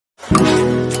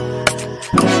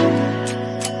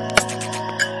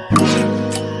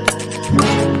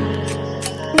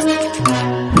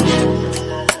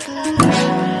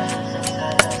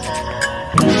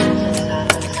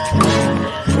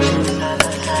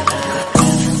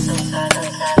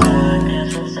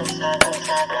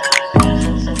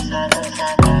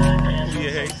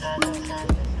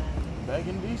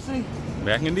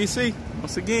Back in DC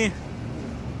once again.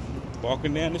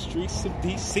 Walking down the streets of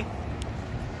DC.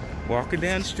 Walking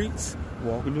down the streets.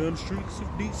 Walking down the streets of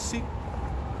DC.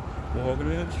 Walking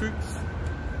down the streets.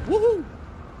 Woohoo!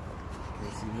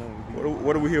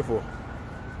 What are we here for?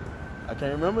 I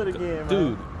can't remember it again, man.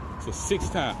 Dude, it's the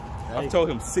sixth time. Hey. I've told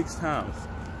him 6 times.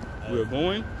 Hey. We're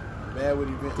going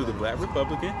to the Black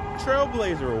Republican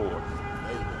Trailblazer Award.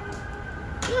 Hey,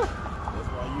 yeah. That's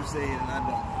why you say it and I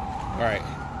don't. All right.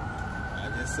 I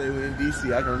just say we're in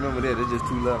DC. I can remember that. It's just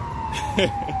too low.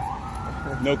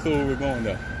 No clue where we're going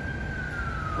though.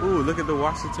 Ooh, look at the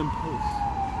Washington Post.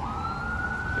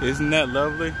 Isn't that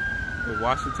lovely? The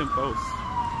Washington Post.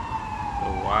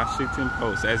 The Washington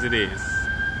Post, as it is.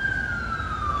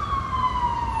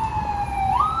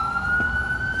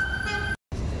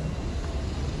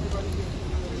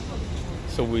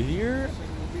 So we're here.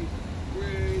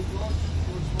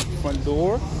 Front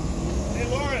door. Hey,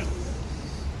 Lauren.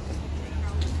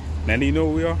 Now do you know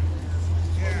where we are?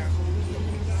 Yeah.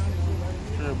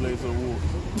 Trailblazer Award.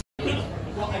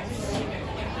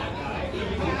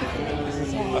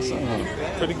 That's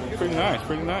pretty nice,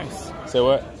 pretty nice. Say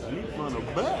what? I need to find a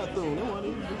bathroom. No, I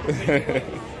need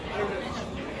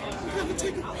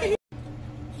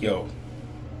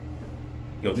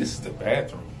Yo, this is the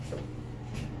bathroom.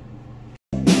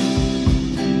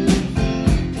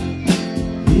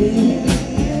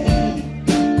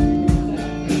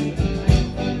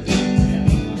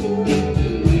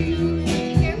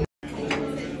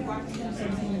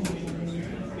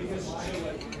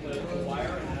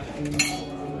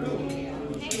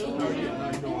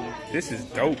 This is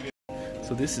dope.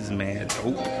 So this is mad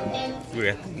dope.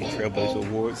 We're at the Trailblazer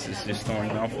Awards. It's just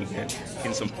starting off. We're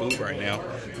getting some food right now.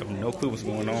 I have no clue what's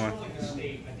going on.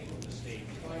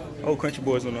 Oh, country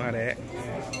boys don't know how to act.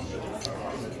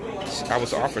 I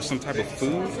was offered some type of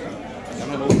food. I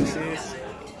don't know what this is.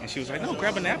 And she was like, no,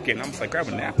 grab a napkin. I was like, grab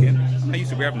a napkin? I'm not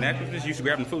used to grabbing napkins. I'm just used to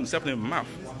grabbing food and stuffing it in my mouth.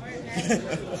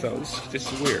 So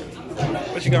this is weird.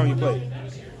 What you got on your plate?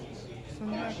 Some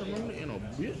macaroni and a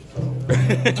bit.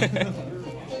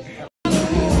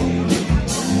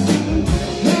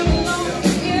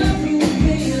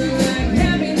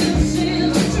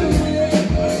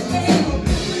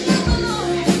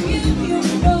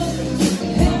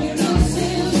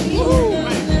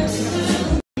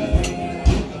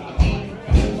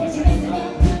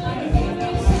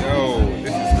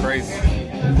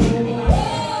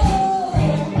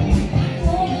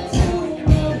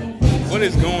 What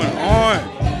is going on?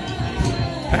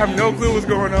 I have no clue what's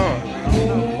going on.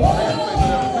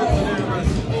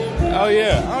 Oh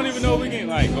yeah, I don't even know if we can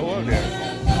like go up there.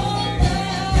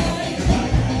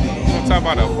 I'm talking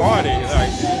about a party.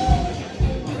 Like,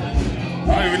 I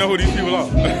don't even know who these people are.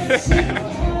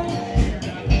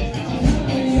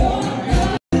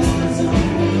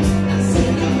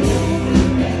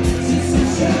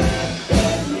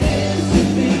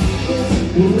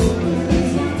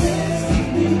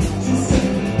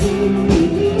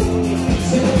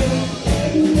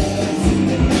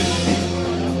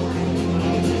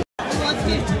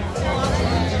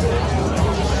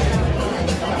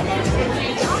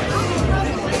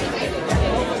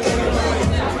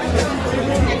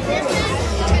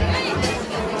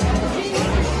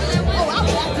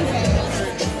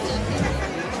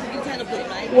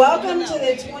 Welcome to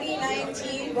the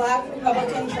 2019 Black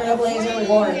Republican Trailblazer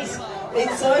Awards.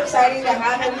 It's so exciting to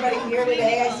have everybody here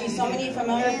today. I see so many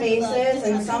familiar faces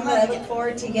and some that I look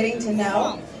forward to getting to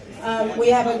know. We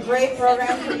have a great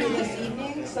program for you this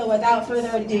evening, so without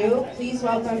further ado, please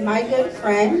welcome my good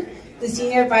friend, the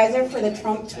Senior Advisor for the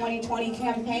Trump 2020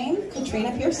 campaign,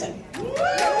 Katrina Pearson.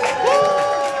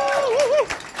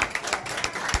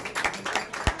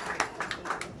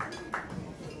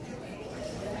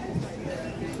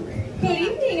 Good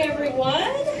evening, everyone.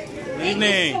 Good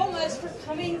evening. Thank you so much for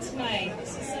coming tonight.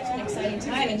 This is such an exciting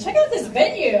time. And check out this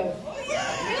venue. You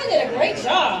really did a great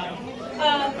job.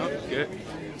 Good.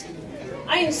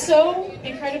 I am so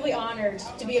incredibly honored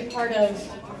to be a part of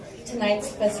tonight's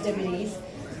festivities.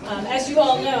 As you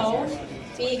all know,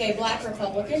 being a Black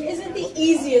Republican isn't the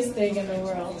easiest thing in the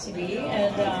world to be.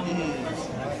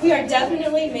 And we are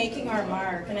definitely making our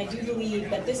mark. And I do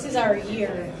believe that this is our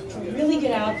year to really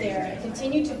get out there and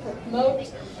continue to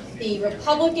promote the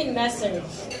Republican message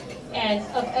and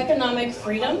of economic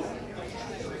freedom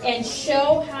and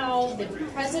show how the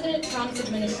President Trump's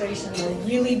administration are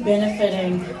really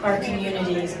benefiting our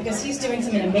communities, because he's doing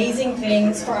some amazing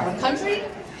things for our country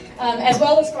as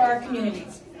well as for our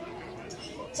communities.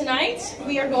 Tonight,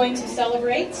 we are going to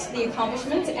celebrate the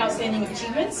accomplishments and outstanding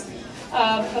achievements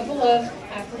of a couple of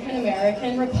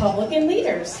African-American Republican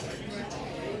leaders.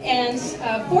 And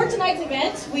for tonight's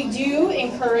event, we do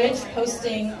encourage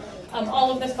posting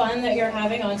all of the fun that you're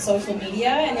having on social media.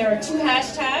 And there are 2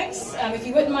 hashtags, if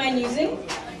you wouldn't mind using.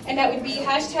 And that would be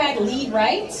hashtag lead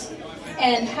right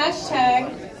and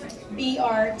hashtag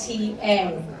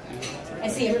BRTA. I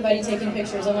see everybody taking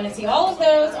pictures. I want to see all of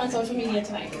those on social media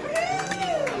tonight.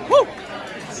 Woo!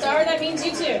 Star, that means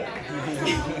you too.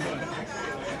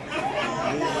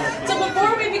 So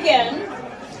before we begin,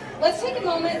 let's take a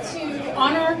moment to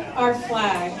honor our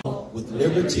flag. With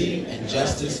liberty and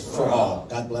justice for all.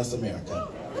 God bless America.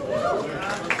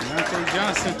 Deontay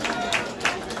Johnson.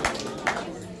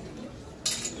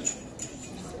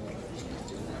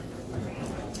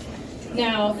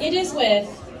 Now, it is with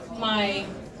my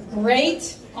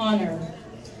great honor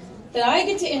that I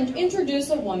get to introduce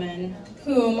a woman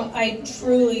whom I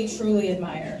truly, truly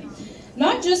admire.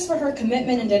 Not just for her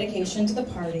commitment and dedication to the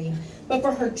party, but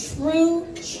for her true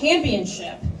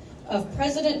championship of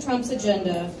President Trump's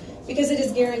agenda, because it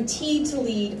is guaranteed to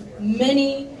lead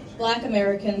many Black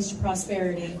Americans to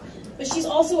prosperity. But she's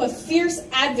also a fierce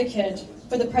advocate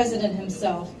for the president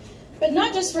himself, but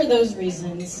not just for those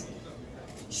reasons.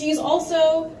 She's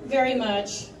also very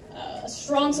much a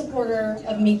strong supporter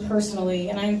of me personally,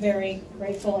 and I'm very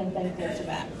grateful and thankful for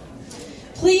that.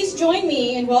 Please join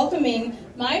me in welcoming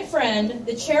my friend,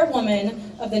 the chairwoman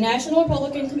of the National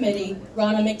Republican Committee,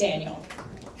 Ronna McDaniel.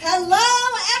 Hello,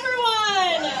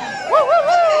 everyone!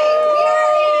 Okay, we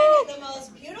are in the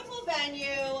most beautiful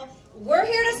venue. We're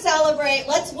here to celebrate.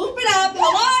 Let's whoop it up.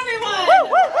 Hello, everyone!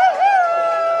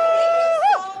 Thank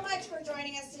you so much for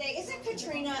joining us today. Isn't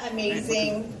Katrina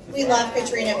amazing? We love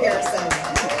Katrina Pearson.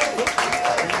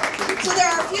 So there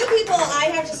are a few people I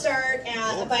have to start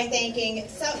by thanking.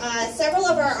 Several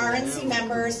of our RNC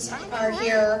members are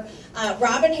here.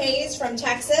 Robin Hayes from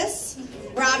Texas.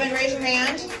 Robin, raise your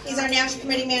hand. He's our National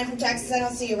Committee man from Texas. I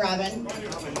don't see you, Robin.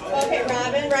 Okay,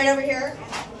 Robin, right over here.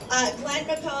 Glenn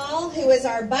McCall, who is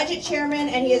our budget chairman,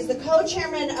 and he is the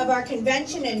co-chairman of our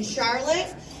convention in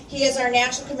Charlotte. He is our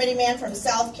National Committee man from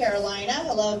South Carolina.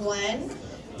 Hello, Glenn.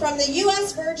 From the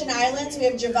U.S. Virgin Islands, we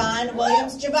have Javon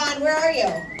Williams. Javon, where are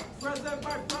you?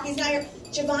 He's not here.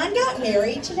 Javon got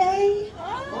married today,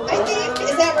 I think.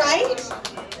 Is that right?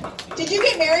 Did you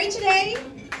get married today?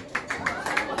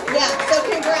 Yeah, so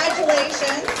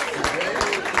congratulations.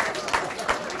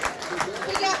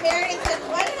 He got married and said,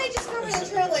 why didn't I just go to the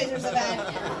Trailblazers event?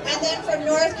 And then from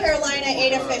North Carolina,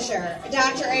 Ada Fisher,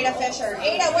 Dr. Ada Fisher.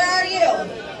 Ada, where are you?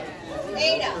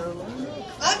 Ada.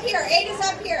 Up here, Ada's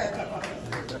up here.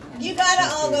 You gotta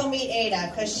all go meet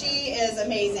Ada, because she is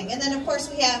amazing. And then of course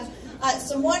we have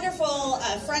some wonderful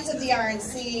friends of the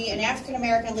RNC and African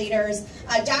American leaders.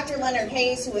 Dr. Leonard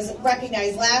Hayes, who was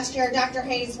recognized last year. Dr.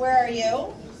 Hayes, where are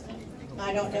you?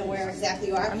 I don't know where exactly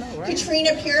you are.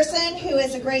 Katrina Pearson, who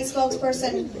is a great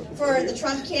spokesperson for the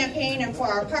Trump campaign and for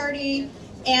our party.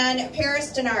 And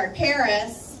Paris Denard.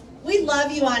 Paris, we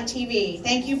love you on TV.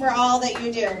 Thank you for all that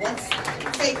you do. Let's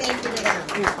say thank you to them.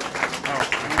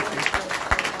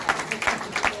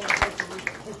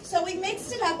 So we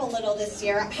mixed it up a little this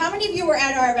year. How many of you were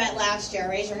at our event last year?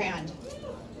 Raise your hand.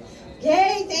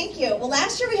 Yay, thank you. Well,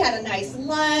 last year we had a nice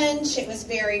lunch. It was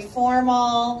very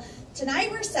formal. Tonight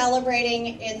we're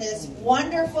celebrating in this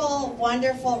wonderful,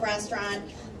 wonderful restaurant,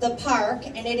 The Park,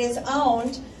 and it is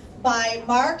owned by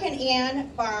Mark and Ann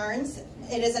Barnes.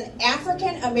 It is an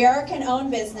African-American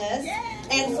owned business,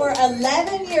 and for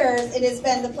 11 years it has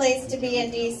been the place to be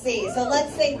in D.C. So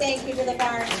let's say thank you to the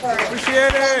Barnes for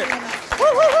Appreciate it.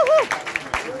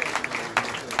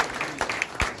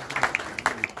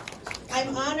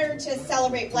 I'm honored to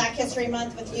celebrate Black History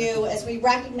Month with you as we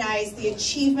recognize the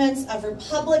achievements of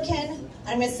Republican,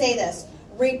 I'm going to say this,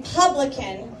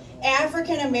 Republican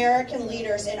African-American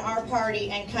leaders in our party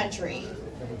and country.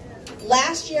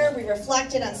 Last year, we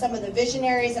reflected on some of the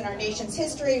visionaries in our nation's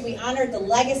history. We honored the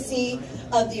legacy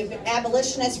of the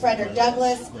abolitionist Frederick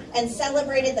Douglass and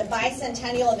celebrated the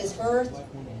bicentennial of his birth.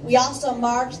 We also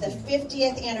marked the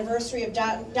 50th anniversary of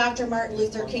Dr. Martin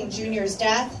Luther King Jr.'s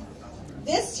death.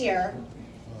 This year,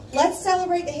 let's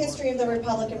celebrate the history of the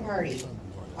Republican Party.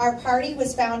 Our party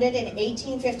was founded in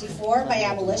 1854 by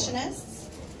abolitionists.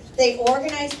 They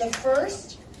organized the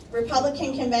first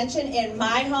Republican convention in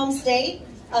my home state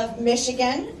of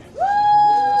Michigan.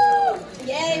 Woo!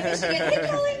 Yay, Michigan. Hey,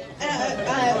 Kelly.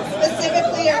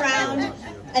 Specifically around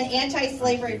an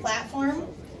anti-slavery platform.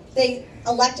 They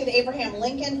elected Abraham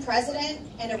Lincoln president,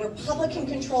 and a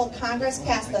Republican-controlled Congress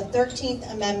passed the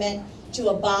 13th Amendment to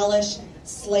abolish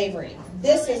slavery.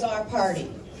 This is our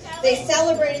party. They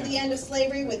celebrated the end of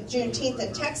slavery with Juneteenth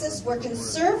in Texas, where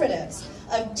conservatives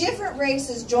of different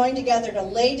races joined together to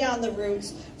lay down the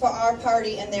roots for our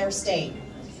party and their state.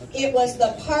 It was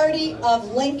the party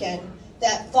of Lincoln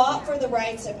that fought for the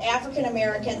rights of African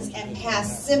Americans and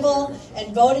passed civil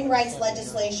and voting rights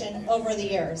legislation over the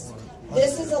years.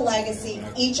 This is a legacy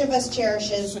each of us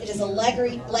cherishes. It is a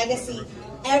legacy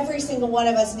every single one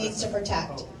of us needs to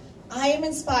protect. I am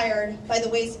inspired by the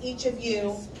ways each of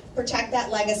you protect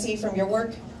that legacy from your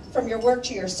work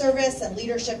to your service and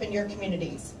leadership in your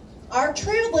communities. Our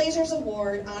Trailblazers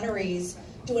Award honorees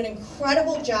do an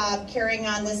incredible job carrying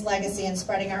on this legacy and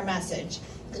spreading our message.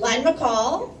 Glenn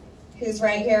McCall, who's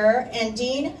right here, and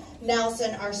Dean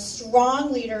Nelson are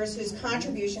strong leaders whose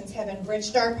contributions have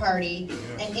enriched our party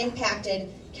and impacted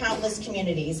countless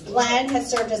communities. Glenn has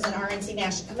served as an RNC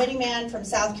National Committee man from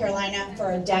South Carolina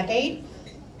for a decade.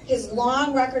 His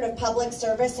long record of public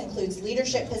service includes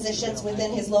leadership positions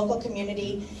within his local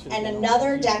community and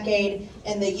another decade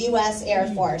in the U.S. Air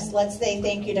Force. Let's say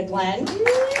thank you to Glenn. Dean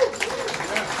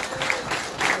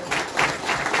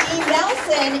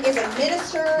Nelson is a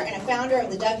minister and a founder of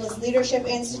the Douglas Leadership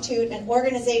Institute, an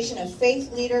organization of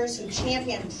faith leaders who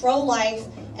champion pro-life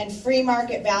and free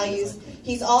market values.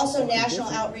 He's also National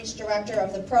Outreach Director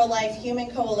of the Pro-Life Human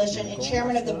Coalition and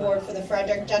Chairman of the Board for the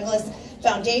Frederick Douglass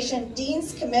Foundation.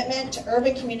 Dean's commitment to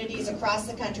urban communities across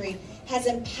the country has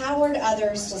empowered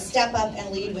others to step up and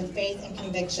lead with faith and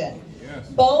conviction. Yes.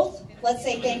 Both, let's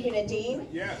say thank you to Dean.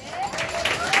 Yes.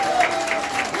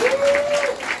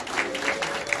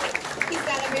 He's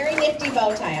got a very nifty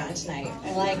bow tie on tonight.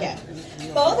 I like it.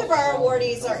 Both of our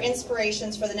awardees are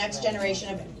inspirations for the next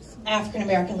generation of African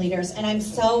American leaders, and I am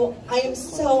so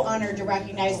honored to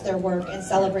recognize their work and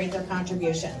celebrate their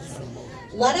contributions.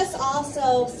 Let us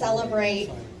also celebrate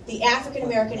the African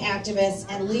American activists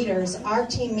and leaders our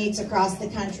team meets across the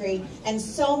country, and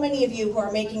so many of you who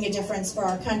are making a difference for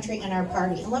our country and our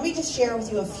party. And let me just share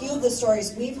with you a few of the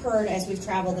stories we've heard as we've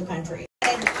traveled the country.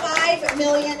 And 5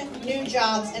 million new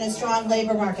jobs in a strong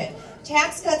labor market.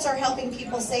 Tax cuts are helping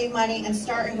people save money and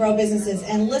start and grow businesses.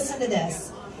 And listen to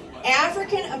this.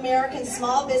 African American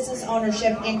small business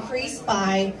ownership increased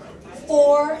by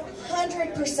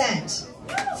 400%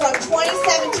 from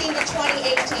 2017 to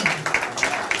 2018.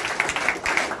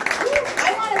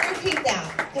 I want to repeat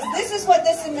that, because this is what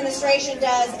this administration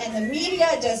does, and the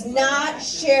media does not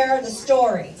share the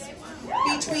stories.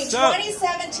 Between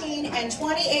 2017 and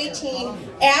 2018,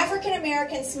 African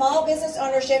American small business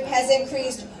ownership has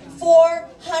increased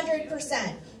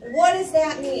 400%. What does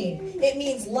that mean? It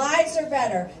means lives are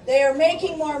better. They are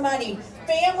making more money.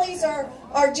 Families are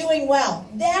doing well.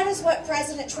 That is what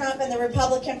President Trump and the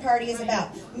Republican Party is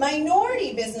about.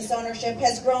 Minority business ownership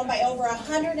has grown by over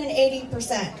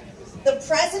 180%. The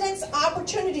President's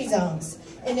Opportunity Zones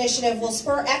initiative will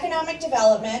spur economic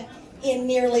development in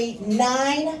nearly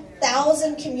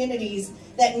 9,000 communities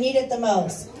that need it the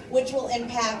most, which will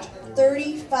impact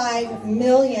 35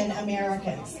 million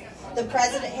Americans. The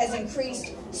President has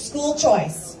increased school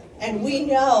choice, and we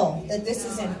know that this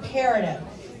is imperative.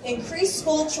 Increased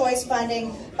school choice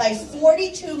funding by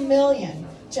 $42 million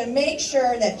to make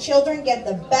sure that children get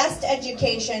the best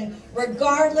education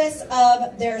regardless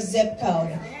of their zip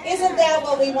code. Isn't that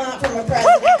what we want from a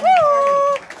president and a party?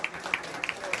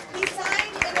 He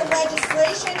signed into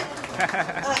legislation.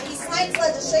 He signs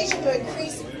legislation to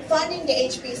increase funding to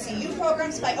HBCU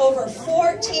programs by over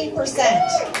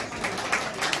 14%.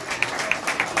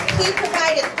 He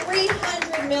provided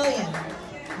 $300 million.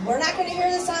 We're not going to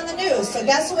hear this on the news, so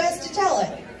guess who has to tell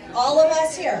it? All of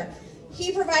us here.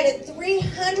 He provided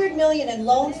 $300 million in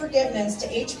loan forgiveness to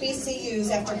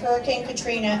HBCUs after Hurricane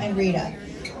Katrina and Rita.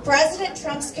 President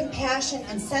Trump's compassion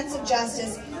and sense of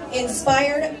justice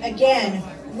inspired us again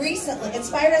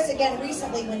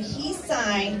recently when he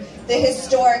signed the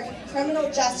historic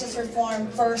Criminal Justice Reform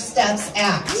First Steps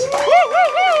Act.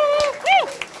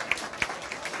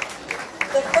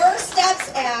 The First Steps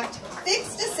Act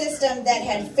fixed a system that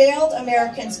had failed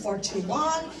Americans for too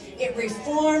long. It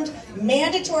reformed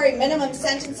mandatory minimum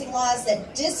sentencing laws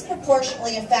that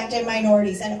disproportionately affected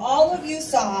minorities. And all of you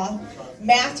saw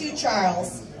Matthew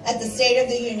Charles at the State of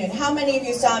the Union. How many of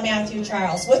you saw Matthew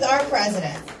Charles with our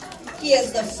president? He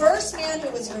is the first man who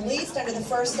was released under the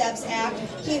First Steps Act.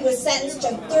 He was sentenced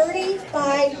to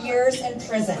 35 years in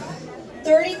prison.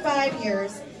 35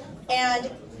 years.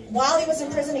 And while he was in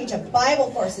prison, he took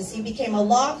Bible courses. He became a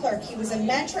law clerk. He was a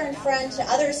mentor and friend to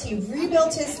others. He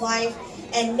rebuilt his life,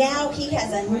 and now he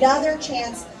has another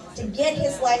chance to get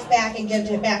his life back and give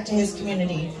it back to his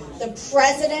community. The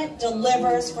president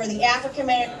delivers for the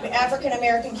African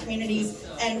American communities,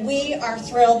 and we are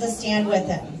thrilled to stand with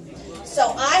him.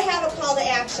 So I have a call to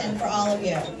action for all of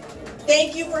you.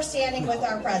 Thank you for standing with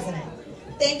our president.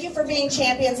 Thank you for being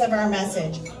champions of our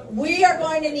message. We are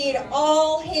going to need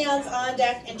all hands on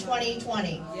deck in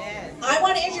 2020. Yes. I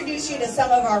want to introduce you to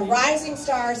some of our rising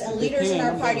stars and leaders in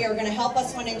our party who are going to help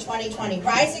us win in 2020.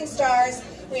 Rising stars,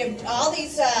 we have all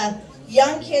these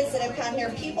young kids that have come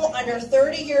here, people under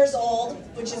 30 years old,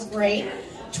 which is great.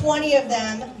 20 of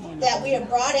them that we have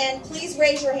brought in. Please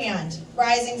raise your hand,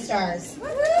 rising stars. All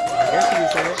right,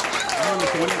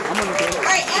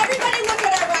 everybody look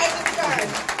at our rising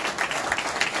stars.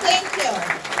 Thank you.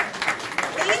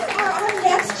 These are our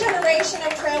next generation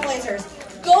of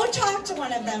trailblazers. Go talk to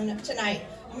one of them tonight.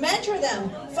 Mentor them.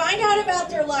 Find out about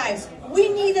their lives. We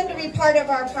need them to be part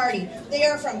of our party. They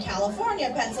are from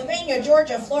California, Pennsylvania,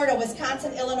 Georgia, Florida,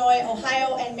 Wisconsin, Illinois,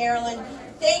 Ohio, and Maryland.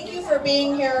 Thank you for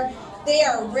being here. They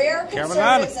are rare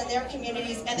conservatives in their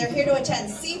communities, and they're here to attend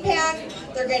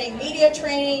CPAC. They're getting media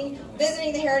training,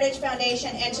 visiting the Heritage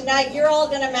Foundation, and tonight you're all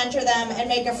going to mentor them and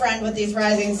make a friend with these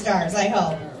rising stars, I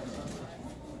hope.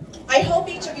 I hope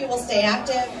each of you will stay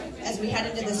active as we head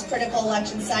into this critical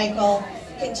election cycle.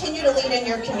 Continue to lead in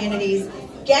your communities.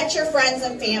 Get your friends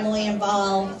and family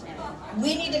involved.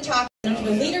 We need to talk. Under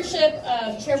the leadership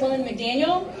of Chairwoman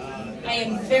McDaniel, I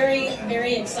am very,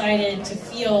 very excited to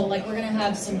feel like we're going to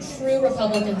have some true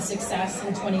Republican success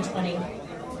in 2020.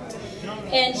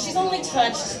 And she's only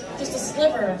touched just a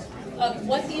sliver of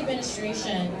what the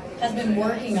administration has been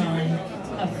working on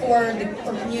for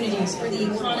communities, for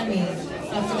the economy,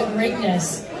 for the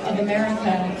greatness of America.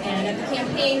 And at the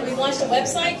campaign, we launched a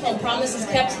website called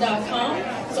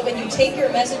promiseskept.com. So when you take your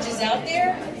messages out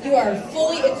there, you are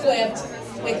fully equipped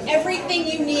with everything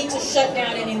you need to shut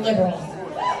down any liberal.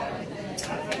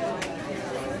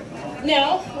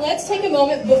 Now, let's take a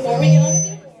moment before we get on with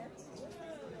the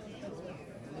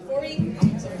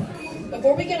awards.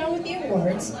 Before we get on with the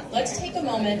awards, let's take a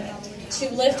moment to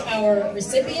lift our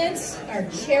recipients, our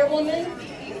chairwoman,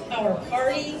 our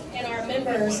party, and our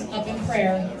members up in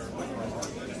prayer.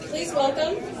 Please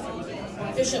welcome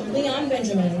Bishop Leon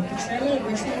Benjamin, the chairman of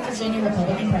Richmond, Virginia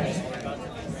Republican Party.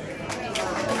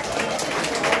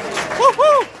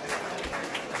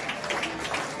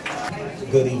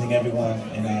 Good evening, everyone,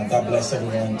 and God bless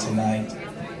everyone tonight.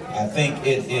 I think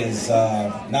it is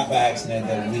not by accident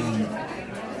that we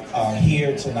are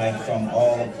here tonight from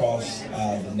all across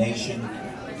the nation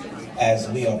as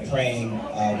we are praying.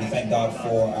 We thank God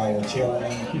for our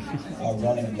chairwoman,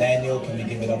 Ronna McDaniel. Can we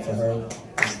give it up for her?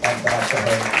 Just thank God for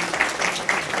her.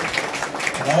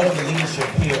 And all of the leadership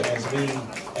here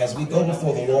as we go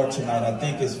before the Lord tonight. I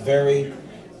think it's very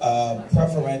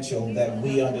preferential that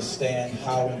we understand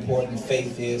how important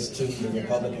faith is to the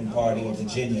Republican Party of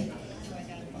Virginia.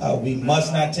 We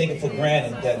must not take it for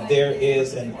granted that there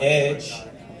is an edge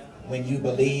when you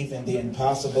believe in the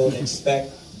impossible and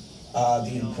expect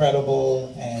the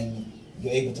incredible, and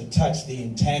you're able to touch the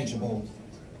intangible,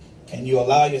 and you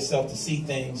allow yourself to see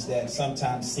things that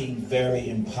sometimes seem very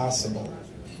impossible.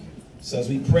 So as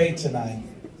we pray tonight,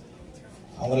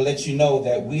 I want to let you know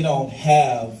that we don't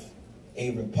have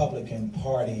a Republican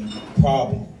Party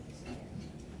problem.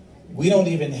 We don't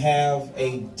even have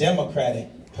a Democratic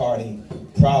Party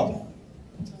problem.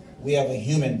 We have a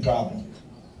human problem.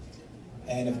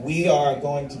 And if we are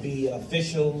going to be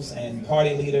officials and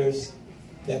party leaders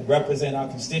that represent our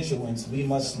constituents, we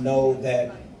must know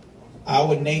that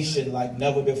our nation, like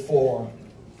never before,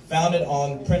 founded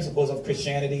on principles of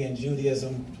Christianity and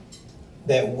Judaism,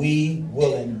 that we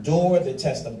will endure the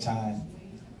test of time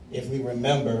if we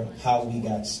remember how we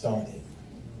got started.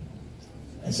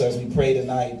 And so as we pray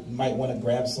tonight, you might want to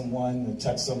grab someone or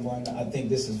touch someone. I think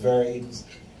this is very,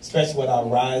 especially with our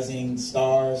rising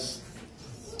stars,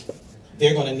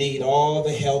 they're going to need all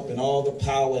the help and all the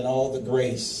power and all the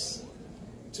grace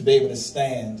to be able to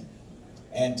stand,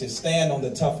 and to stand on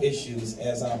the tough issues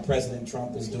as our President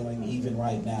Trump is doing even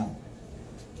right now.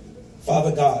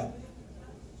 Father God,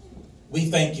 we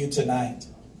thank you tonight.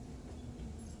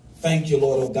 Thank you,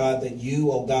 Lord, oh God, that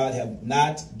you, oh God, have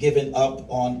not given up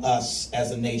on us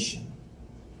as a nation.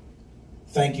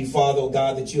 Thank you, Father, oh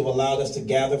God, that you have allowed us to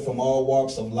gather from all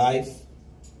walks of life.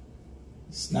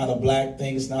 It's not a black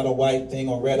thing, it's not a white thing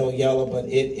or red or yellow, but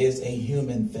it is a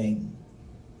human thing.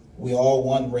 We're all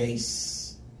one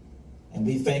race. And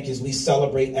we thank you as we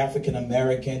celebrate African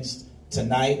Americans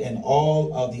tonight, and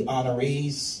all of the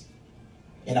honorees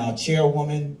and our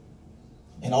chairwoman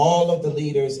and all of the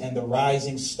leaders and the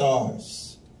rising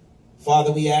stars.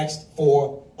 Father, we ask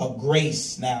for a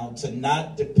grace now to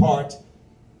not depart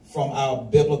from our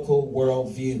biblical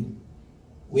worldview.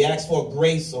 We ask for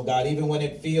grace, oh God, even when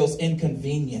it feels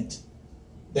inconvenient,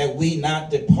 that we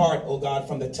not depart, oh God,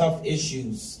 from the tough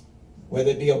issues,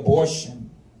 whether it be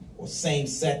abortion or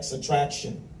same-sex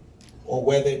attraction or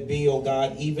whether it be, oh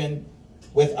God, even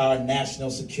with our national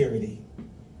security.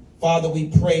 Father, we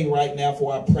pray right now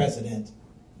for our president,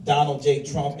 Donald J.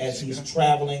 Trump, as he's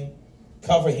traveling.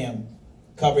 Cover him,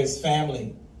 cover his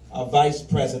family, our vice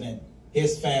president,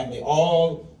 his family,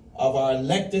 all of our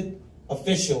elected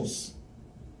officials.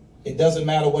 It doesn't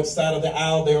matter what side of the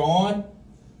aisle they're on.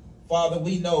 Father,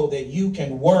 we know that you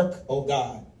can work, oh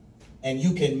God, and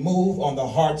you can move on the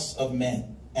hearts of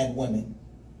men and women.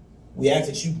 We ask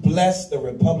that you bless the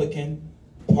Republican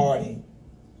Party.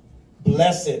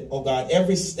 Bless it, oh God,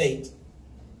 every state,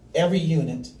 every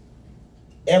unit,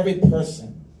 every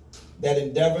person that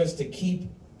endeavors to keep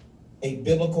a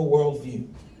biblical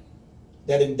worldview,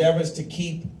 that endeavors to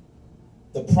keep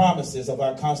the promises of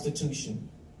our Constitution,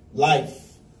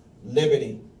 life,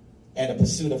 liberty, and a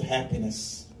pursuit of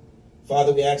happiness.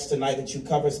 Father, we ask tonight that you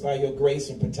cover us by your grace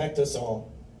and protect us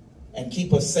all and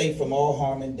keep us safe from all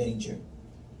harm and danger.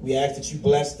 We ask that you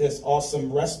bless this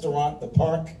awesome restaurant, the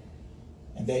park,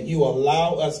 and that you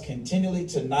allow us continually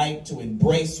tonight to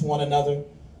embrace one another,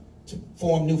 to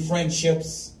form new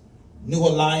friendships, new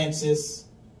alliances,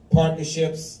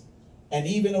 partnerships, and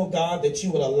even, oh God, that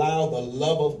you would allow the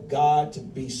love of God to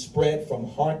be spread from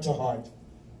heart to heart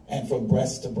and from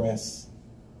breast to breast.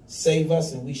 Save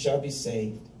us and we shall be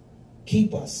saved.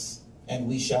 Keep us and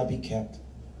we shall be kept.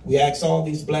 We ask all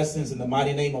these blessings in the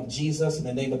mighty name of Jesus, in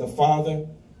the name of the Father,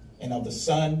 and of the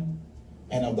Son,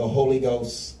 and of the Holy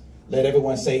Ghost. Let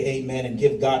everyone say amen and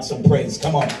give God some praise.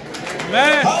 Come on.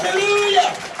 Amen.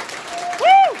 Hallelujah.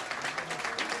 Woo!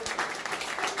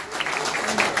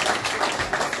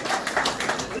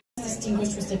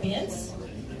 Distinguished recipients,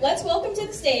 let's welcome to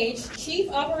the stage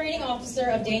Chief Operating Officer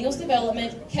of Daniels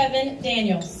Development, Kevin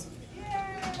Daniels.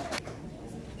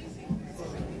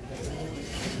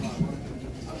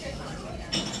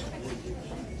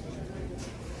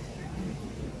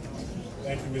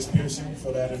 Thank you, Ms. Pearson,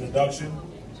 for that introduction.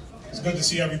 It's good to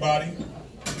see everybody.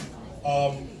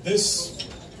 This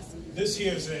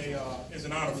here is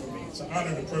an honor for me. It's an honor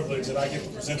and a privilege that I get to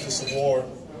present this award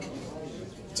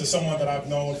to someone that I've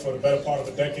known for the better part of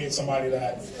a decade, somebody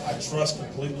that I trust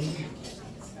completely,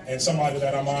 and somebody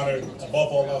that I'm honored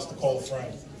above all else to call a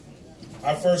friend.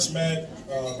 I first met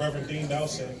Reverend Dean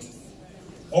Nelson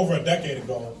over a decade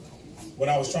ago when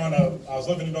I was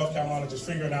living in North Carolina, just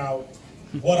figuring out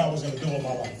what I was going to do with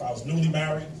my life. I was newly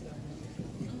married.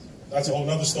 That's a whole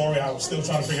other story. I was still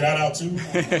trying to figure that out too.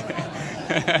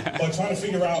 But trying to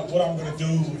figure out what I'm going to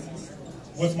do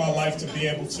with my life to be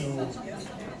able to,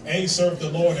 A, serve the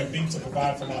Lord, and B, to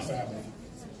provide for my family.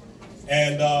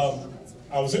 And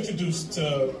I was introduced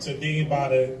to Dean by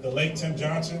the late Tim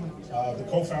Johnson, the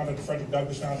co-founder of the Frederick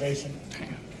Douglass Foundation.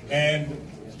 And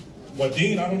what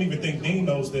Dean, I don't even think Dean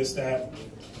knows this, that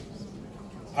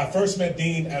I first met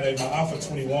Dean at a Alpha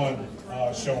 21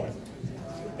 showing.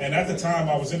 And at the time,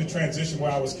 I was in a transition where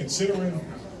I was considering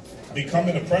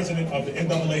becoming the president of the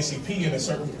NAACP in a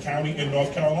certain county in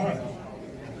North Carolina.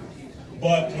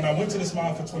 But when I went to this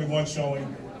Alpha 21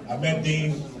 showing, I met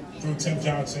Dean through Tim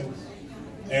Johnson,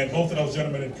 and both of those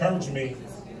gentlemen encouraged me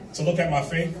to look at my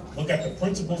faith, look at the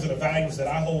principles and the values that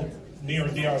I hold near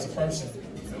and dear as a person.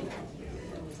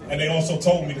 And they also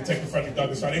told me to take the Frederick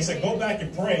Douglass Foundation. They said, go back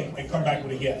and pray and come back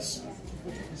with a yes.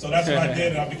 So that's what I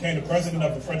did, and I became the president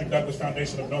of the Frederick Douglass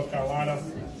Foundation of North Carolina.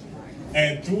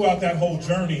 And throughout that whole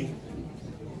journey,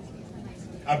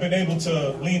 I've been able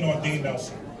to lean on Dean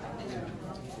Nelson.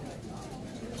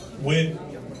 With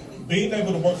being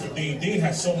able to work for Dean, Dean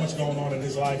has so much going on in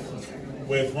his life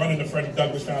with running the Frederick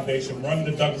Douglass Foundation, running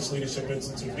the Douglass Leadership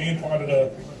Institute, being part of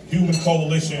the Human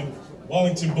Coalition,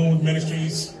 Wellington Boone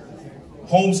Ministries,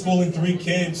 homeschooling 3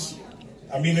 kids.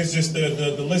 I mean, it's just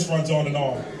the list runs on and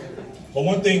on. But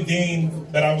one thing,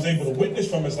 Dean, that I was able to witness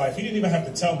from his life, he didn't even have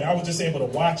to tell me. I was just able to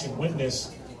watch and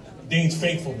witness Dean's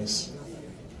faithfulness.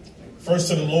 First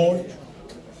to the Lord,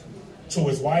 to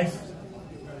his wife,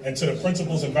 and to the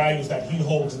principles and values that he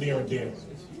holds near and dear.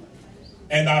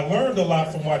 And I learned a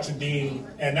lot from watching Dean,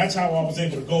 and that's how I was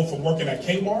able to go from working at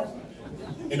Kmart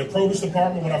in the produce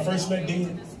department when I first met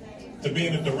Dean to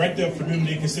being the director of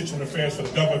community and constituent affairs for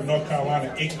the governor of North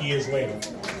Carolina 8 years later.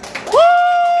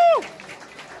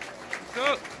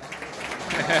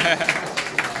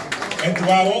 And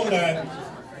throughout all of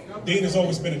that, Dean has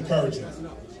always been encouraging.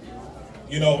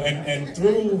 You know, and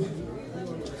through,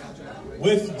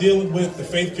 with dealing with the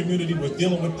faith community, with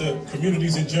dealing with the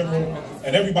communities in general,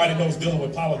 and everybody knows dealing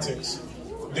with politics,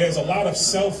 there's a lot of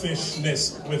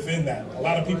selfishness within that. A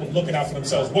lot of people looking out for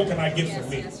themselves. What can I get from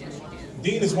me?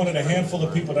 Dean is one of the handful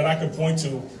of people that I can point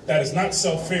to that is not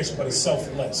selfish, but is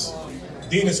selfless.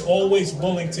 Dean is always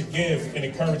willing to give an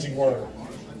encouraging word.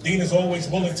 Dean is always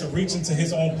willing to reach into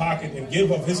his own pocket and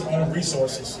give of his own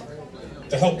resources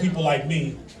to help people like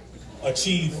me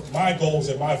achieve my goals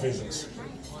and my visions.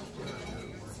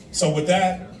 So with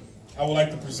that, I would like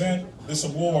to present this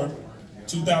award,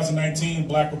 2019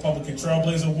 Black Republican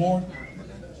Trailblazer Award,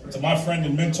 to my friend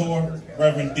and mentor,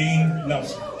 Reverend Dean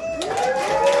Nelson.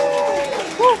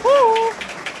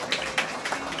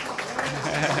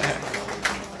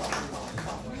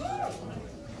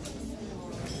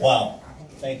 Wow.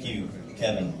 Thank you,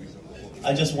 Kevin.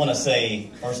 I just want to say,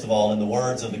 first of all, in the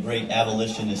words of the great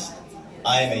abolitionist,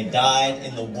 I am a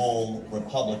dyed-in-the-wool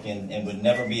Republican and would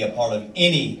never be a part of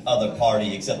any other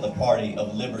party except the party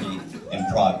of liberty and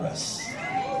progress.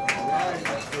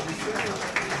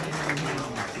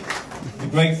 The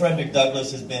great Frederick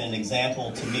Douglass has been an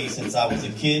example to me since I was a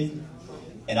kid,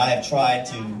 and I have tried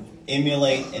to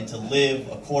emulate and to live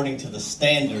according to the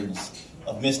standards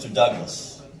of Mr.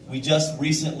 Douglass. We just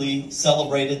recently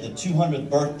celebrated the 200th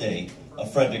birthday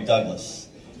of Frederick Douglass.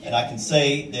 And I can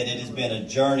say that it has been a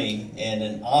journey and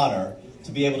an honor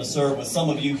to be able to serve with some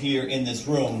of you here in this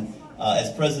room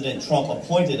as President Trump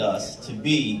appointed us to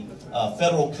be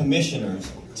federal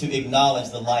commissioners to acknowledge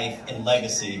the life and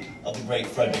legacy of the great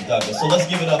Frederick Douglass. So let's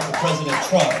give it up for President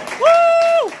Trump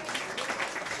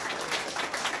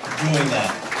for doing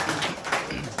that.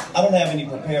 I don't have any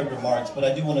prepared remarks, but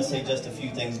I do want to say just a few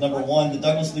things. Number one, the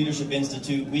Douglass Leadership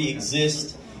Institute, we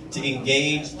exist to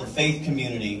engage the faith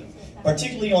community,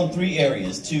 particularly on three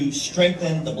areas: to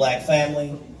strengthen the black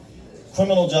family,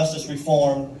 criminal justice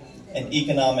reform, and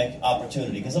economic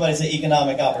opportunity. Can somebody say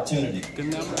economic opportunity?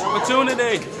 Economic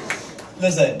opportunity.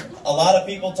 Listen, a lot of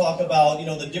people talk about,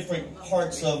 the different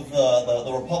parts of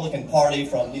the Republican Party,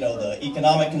 from, the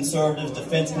economic conservatives,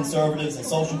 defense conservatives, and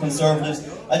social conservatives.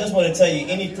 I just want to tell you,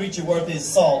 any preacher worth his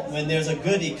salt, when there's a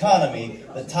good economy,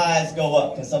 the tithes go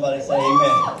up. Can somebody say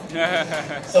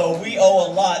amen? So we owe a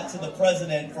lot to the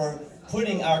president for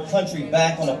putting our country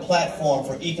back on a platform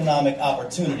for economic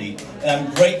opportunity. And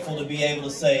I'm grateful to be able to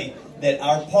say that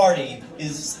our party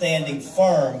is standing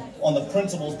firm on the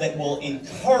principles that will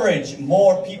encourage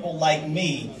more people like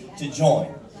me to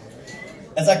join.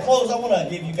 As I close, I want to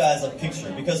give you guys a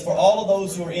picture, because for all of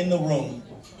those who are in the room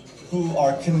who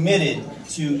are committed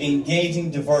to engaging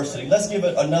diversity, let's give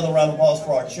it another round of applause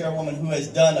for our chairwoman, who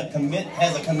has has a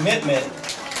commitment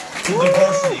to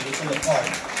diversity within the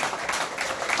party.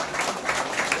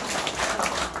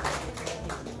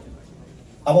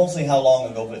 I won't say how long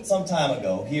ago, but some time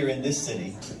ago, here in this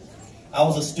city, I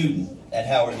was a student at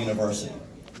Howard University.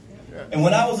 And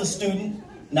when I was a student,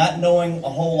 not knowing a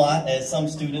whole lot, as some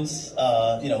students,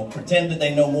 pretend that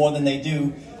they know more than they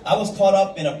do, I was caught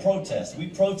up in a protest. We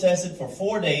protested for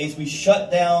 4 days. We shut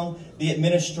down the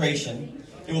administration.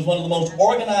 It was one of the most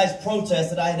organized protests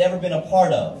that I had ever been a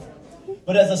part of.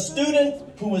 But as a student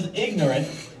who was ignorant,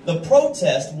 the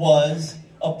protest was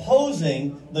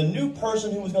opposing the new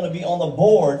person who was going to be on the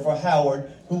board for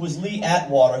Howard, who was Lee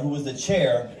Atwater, who was the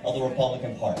chair of the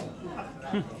Republican Party.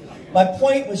 My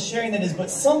point was sharing that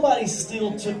but somebody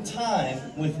still took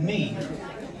time with me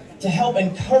to help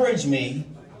encourage me,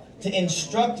 to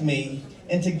instruct me,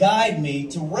 and to guide me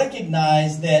to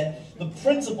recognize that the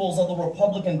principles of the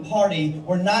Republican Party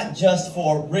were not just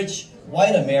for rich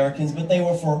white Americans, but they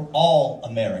were for all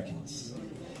Americans.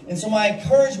 And so my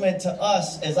encouragement to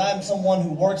us, as I'm someone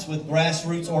who works with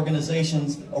grassroots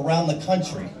organizations around the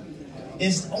country,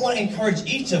 is I want to encourage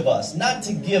each of us not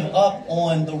to give up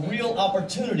on the real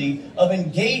opportunity of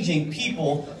engaging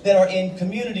people that are in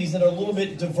communities that are a little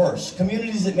bit diverse,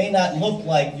 communities that may not look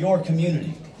like your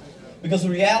community. Because the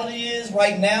reality is,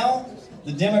 right now,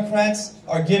 the Democrats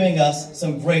are giving us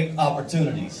some great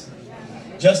opportunities.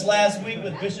 Just last week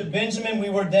with Bishop Benjamin, we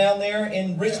were down there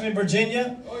in Richmond,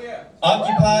 Virginia,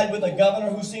 occupied with a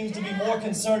governor who seems to be more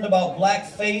concerned about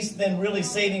blackface than really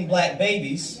saving black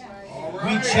babies.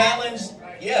 We challenged,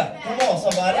 come on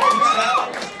somebody,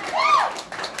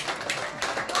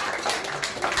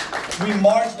 we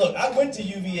marched. Look, I went to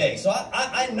UVA, so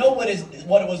I know what it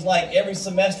was like every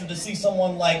semester to see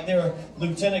someone like their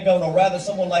lieutenant governor, or rather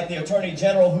someone like the attorney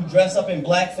general, who dressed up in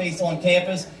blackface on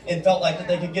campus and felt like that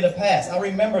they could get a pass. I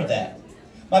remember that.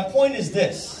 My point is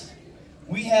this: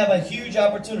 we have a huge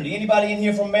opportunity. Anybody in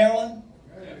here from Maryland?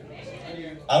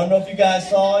 I don't know if you guys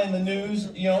saw in the news,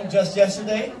 just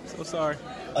yesterday. So sorry.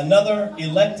 Another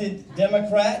elected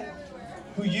Democrat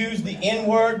who used the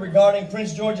N-word regarding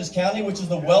Prince George's County, which is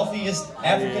the wealthiest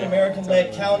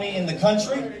African-American-led county in the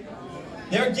country.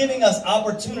 They're giving us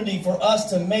opportunity for us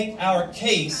to make our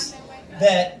case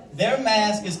that their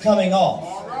mask is coming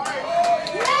off.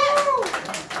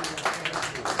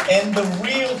 And the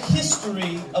real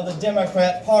history of the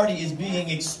Democrat Party is being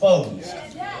exposed.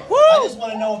 I just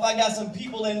want to know if I got some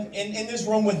people in this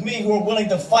room with me who are willing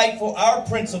to fight for our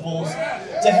principles,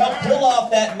 to help pull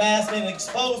off that mask and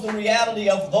expose the reality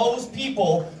of those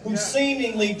people who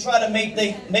seemingly try to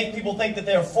make people think that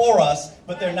they're for us,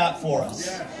 but they're not for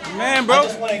us. Man, bro. I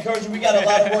just want to encourage you, we got a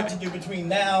lot of work to do between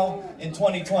now and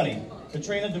 2020.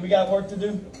 Katrina, do we got work to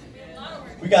do?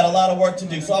 We got a lot of work to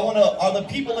do. So I want to, are the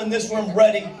people in this room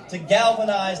ready to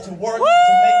galvanize, to work, to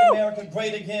make America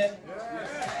great again?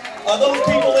 Are those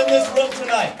people in this room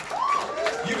tonight?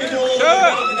 You can do a little bit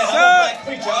better than that. I'm a black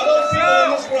preacher. Are those people in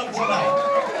this room tonight?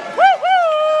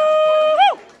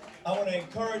 I want to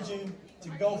encourage you to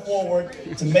go forward,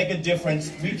 to make a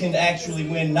difference. We can actually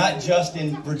win, not just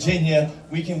in Virginia,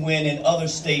 we can win in other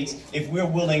states if we're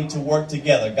willing to work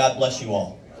together. God bless you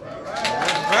all.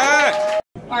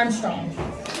 Armstrong.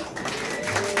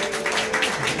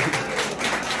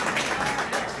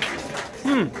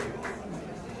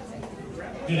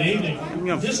 Good evening.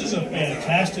 This is a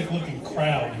fantastic looking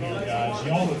crowd here, guys.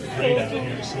 Y'all look great out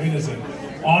here, so it is an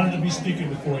honor to be speaking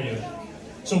before you.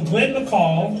 So Glenn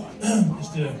McCall is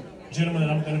the gentleman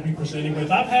that I'm going to be presenting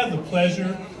with. I've had the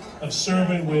pleasure of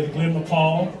serving with Glenn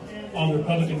McCall on the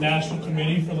Republican National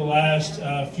Committee for the last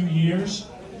few years.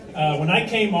 When I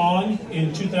came on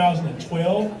in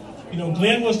 2012, you know,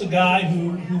 Glenn was the guy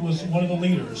who was one of the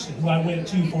leaders who I went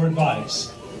to for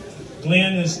advice.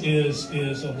 Glenn is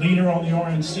a leader on the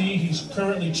RNC. He's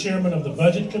currently chairman of the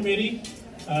Budget Committee.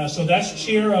 So that's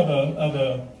chair of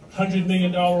a $100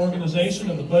 million organization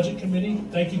of the Budget Committee.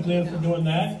 Thank you, Glenn, for doing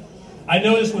that. I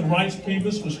noticed when Reince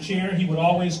Priebus was chair, he would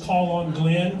always call on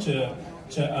Glenn to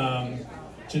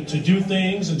do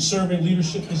things and serve in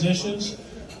leadership positions.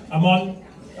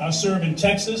 I serve in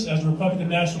Texas as a Republican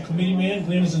National Committee man.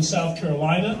 Glenn is in South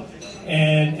Carolina.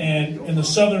 And in the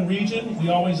southern region, we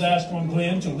always ask on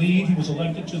Glenn to lead. He was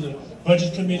elected to the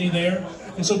Budget Committee there.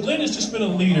 And so Glenn has just been a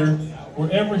leader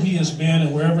wherever he has been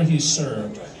and wherever he's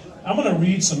served. I'm going to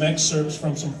read some excerpts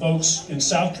from some folks in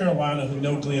South Carolina who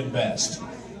know Glenn best.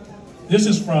 This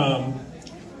is from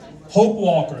Hope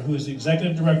Walker, who is the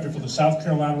executive director for the South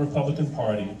Carolina Republican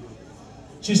Party.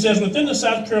 She says, within the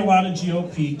South Carolina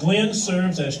GOP, Glenn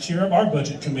serves as chair of our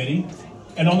Budget Committee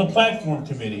and on the Platform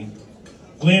Committee.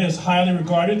 Glenn is highly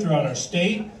regarded throughout our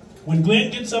state. When Glenn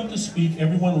gets up to speak,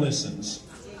 everyone listens.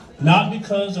 Not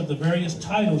because of the various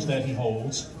titles that he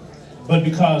holds, but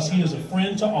because he is a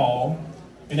friend to all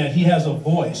and that he has a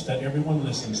voice that everyone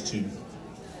listens to.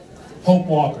 Hope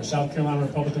Walker, South Carolina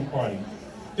Republican Party.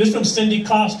 This from Cindy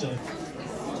Costa.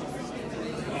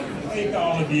 Thank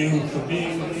all of you for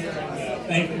being here.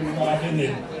 Thank you, Robin,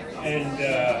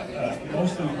 and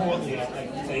most importantly, I'd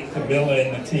like to thank Camilla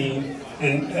and the team.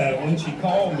 And when she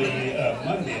called me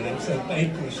Monday, and I'm so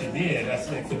thankful she did, I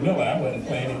said, Camilla, I wasn't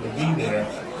planning to be there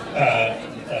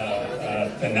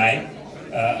tonight.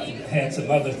 Had some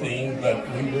other things, but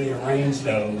we rearranged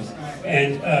those.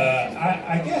 And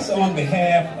I guess on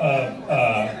behalf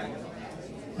of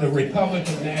the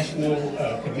Republican National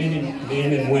Committee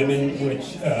men and women,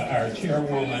 which our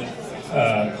chairwoman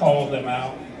called them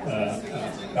out,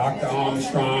 Dr.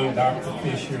 Armstrong, Dr.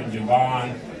 Fisher, and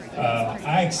Javon,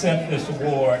 I accept this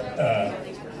award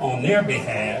on their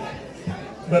behalf,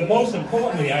 but most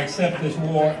importantly, I accept this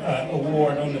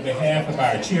award on the behalf of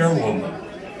our chairwoman.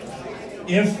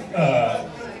 If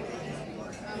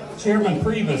Chairman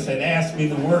Priebus had asked me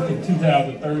to work in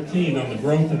 2013 on the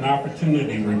Growth and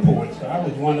Opportunity Report, so I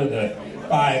was one of the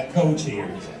 5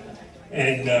 co-chairs.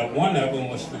 And one of them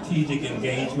was strategic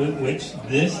engagement, which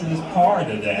this is part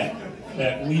of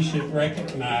that we should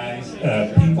recognize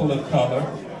people of color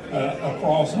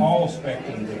across all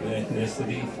spectrums of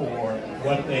ethnicity for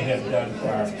what they have done for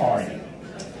our party.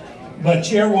 But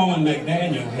Chairwoman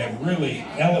McDaniel have really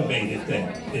elevated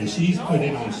that, and she's put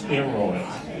it on steroids.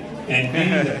 And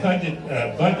being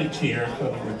the budget chair for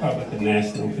the Republican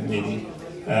National Committee,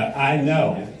 I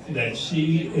know that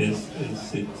she is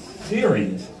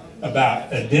serious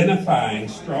about identifying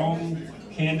strong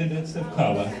candidates of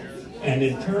color and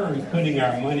in turn putting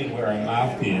our money where our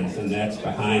mouth is, and that's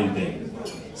behind them.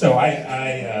 So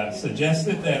I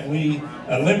suggested that we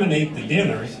eliminate the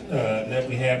dinners that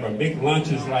we have, our big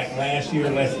lunches like last year.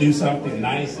 Let's do something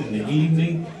nice in the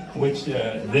evening, which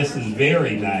this is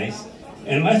very nice.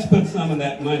 And let's put some of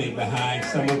that money behind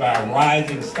some of our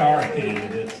rising star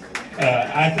candidates.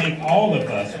 I think all of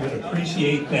us would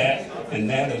appreciate that, and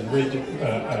that is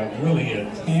really a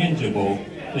tangible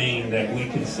thing that we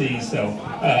can see. So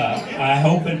I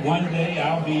hope that one day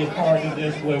I'll be a part of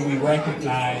this where we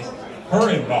recognize her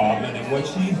involvement and what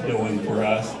she's doing for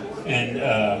us, and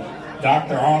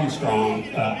Dr. Armstrong,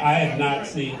 I have not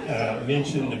seen,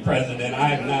 mentioned the president, I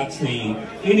have not seen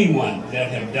anyone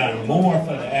that have done more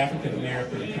for the African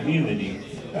American community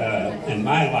in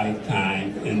my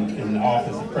lifetime in the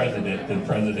office of president than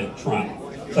President Trump.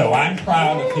 So I'm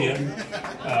proud of him.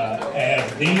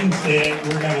 As Dean said,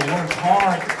 we're going to work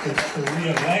hard to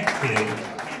re-elect him.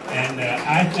 And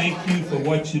I thank you for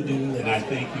what you do, and I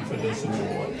thank you for this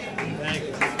award. Thank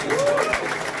you.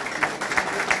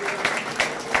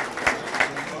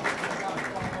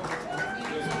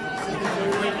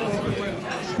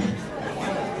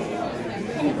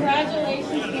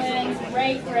 Congratulations, Glenn.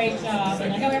 Great job.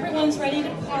 And I know everyone's ready to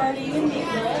party and mingle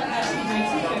and have some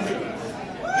drinks and food.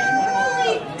 And we're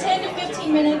only 10 to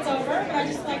 15 minutes over, but I'd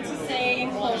just like to say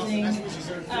in closing,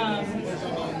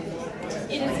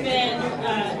 it has been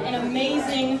an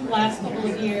amazing last couple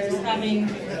of years having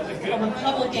a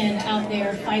Republican out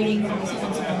there fighting for these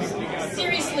principles,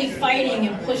 seriously fighting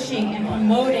and pushing and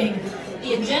promoting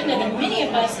the agenda that many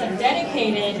of us have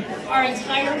dedicated our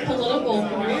entire political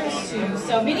careers to.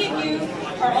 So many of you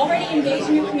are already engaged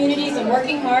in your communities and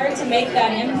working hard to make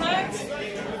that impact.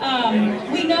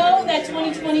 We know that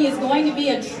 2020 is going to be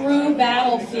a true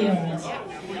battlefield.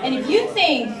 And if you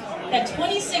think that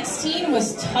 2016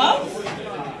 was tough,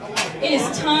 it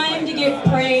is time to get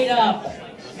prayed up,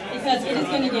 because it is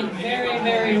going to get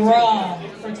very raw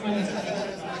for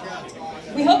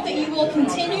 2020. We hope that you will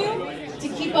continue to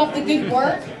keep up the good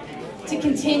work, to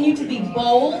continue to be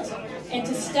bold, and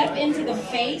to step into the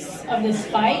face of this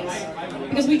fight,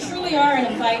 because we truly are in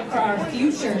a fight for our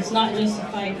futures, not just a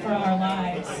fight for our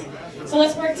lives. So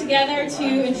let's work together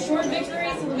to ensure victory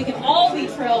so that we can all be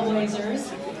trailblazers,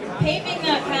 paving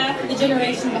that path for the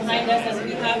generation behind us as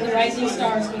we have the rising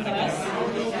stars with us.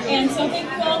 And so thank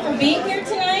you all for being here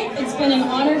tonight. It's been an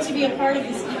honor to be a part of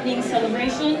this evening's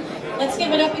celebration. Let's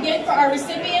give it up again for our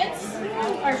recipients,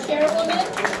 our chairwoman, and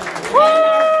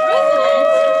our president.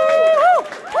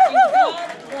 And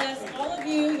God bless all of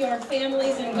you, your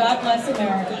families, and God bless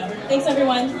America. Thanks,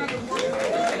 everyone.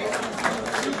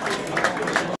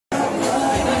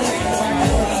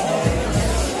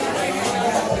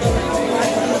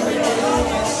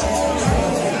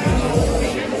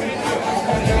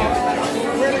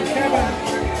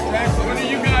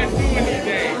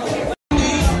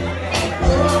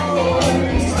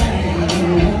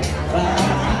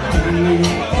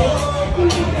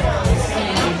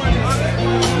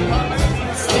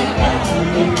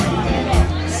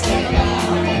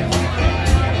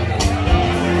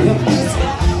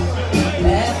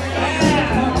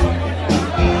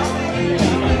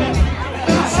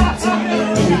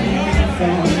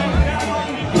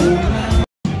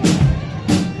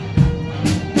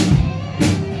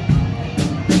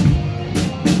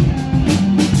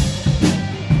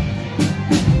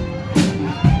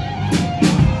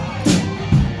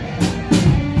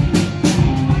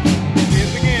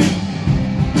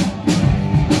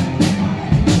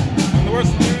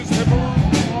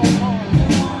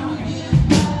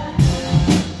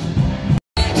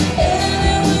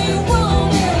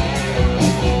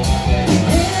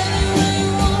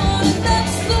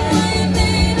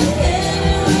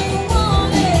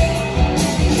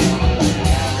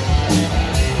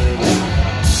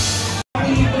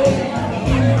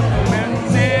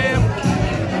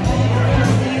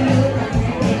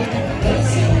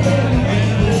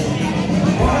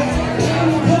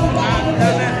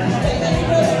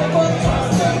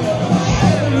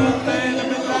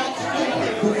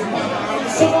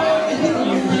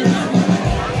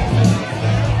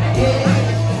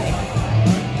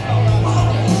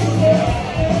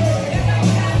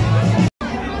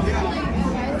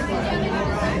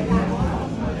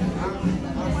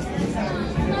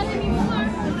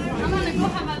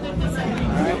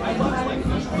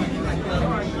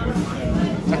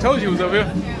 I told you he was over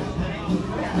here.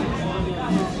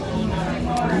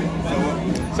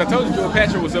 So I told you Joe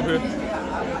Patrick was up here.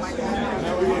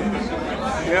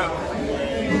 Yeah.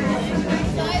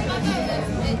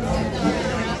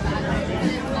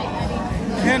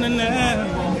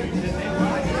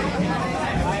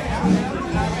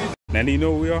 Now do you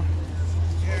know where we are?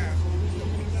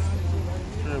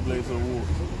 Trailblazer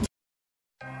Award.